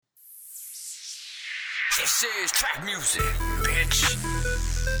This is trap music, bitch.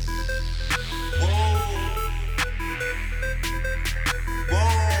 Whoa. Whoa.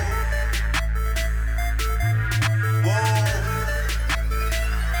 Whoa.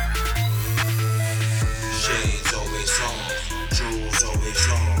 Shades always on, jewels always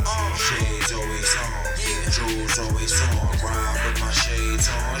on. Shades always on, jewels always on. Ride with my shades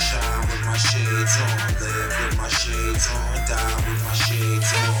on, shine with my shades on. Live with my shades on, die with my shades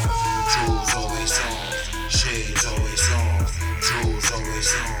on. Jewels always on, shades always on. Jewels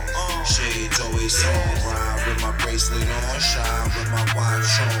always on, shades always on. Ride with my bracelet on, shine with my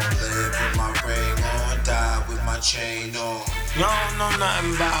watch on. Live with my ring on, die with my chain on. Y'all know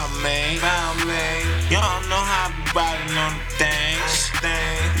nothing about me. Y'all know how I be riding on the things.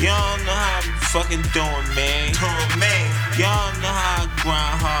 Y'all know how I be fucking doing me. Y'all know how I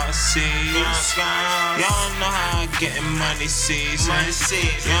grind hard seas. Y'all know how I getting money season.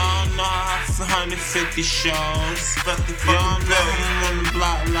 Y'all know how I 150 shows. Y'all know I'm on the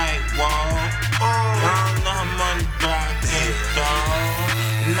block like whoa. Y'all know I'm on the block and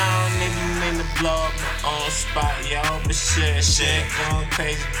though. Now nigga mean to blow up my own spot, yo. But shit going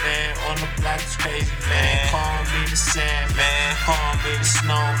crazy, man. On the block is crazy, man. Call me the Sandman, call me the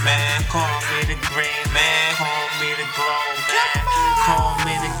Snowman, call me the Green Man, call me the Glow Man, call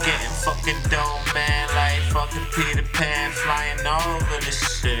me the getting fucking dough, man. Like fucking Peter Pan flying over the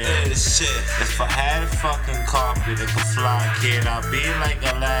shit. If I had a fucking carpet that could fly, kid, I'd be like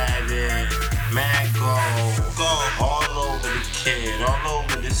Aladdin. Man, go all over the kid, all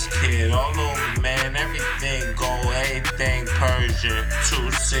over this kid, all over, man. Everything go, everything Persian,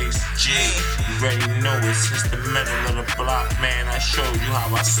 26G. You already know it since the middle of the block, man. I showed you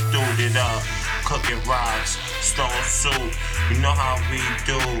how I stewed it up, cooking rocks, stone soup. You know how we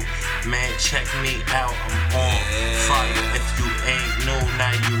do, man. Check me out, I'm on fire. If you ain't new,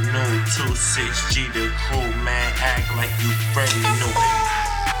 now you knew. 26G the crew, man. Act like you already knew it.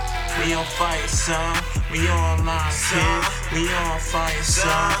 We on fire, son. We online, kid. We on fire,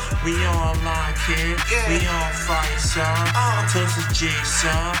 son. We online, kid. We on fire, son. 26G,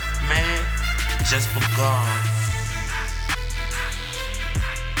 son. Man, just begun.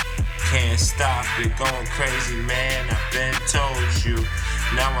 Can't stop it, going crazy, man. I've been told you.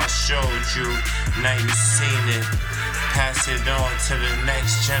 Now I showed you. Now you seen it. Pass it on to the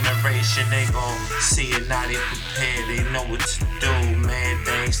next generation. They gon' see it, now they prepared. They know what to do, man.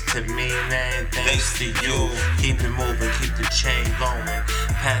 Thanks to me, man. Thanks to you. Keep it moving, keep the chain going.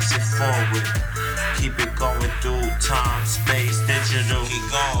 Pass it forward. Keep it going through time, space, digital.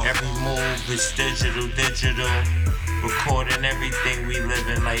 Every move is digital. Recording everything we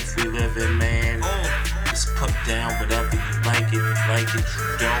living, life we living, man. Just put down whatever you like it. You like it,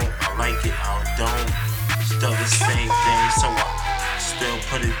 you don't. I like it, I don't. Still the same thing, so I still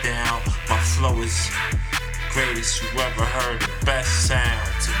put it down. My flow is greatest you ever heard, the best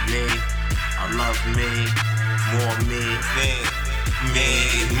sound to me. I love me, more me,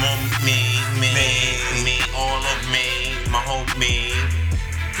 all of me, my whole me.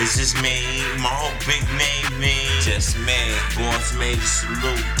 This is me, my whole big name, me. Just me. Boss made a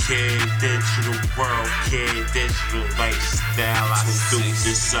salute, kid. Digital world, kid. Digital lifestyle. I do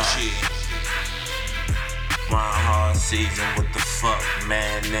this up. Grind hard season, what the fuck,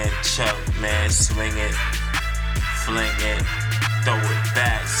 man? Then Chuck, man, swing it, fling it, throw it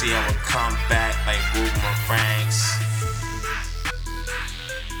back. See how it come back like boomerangs.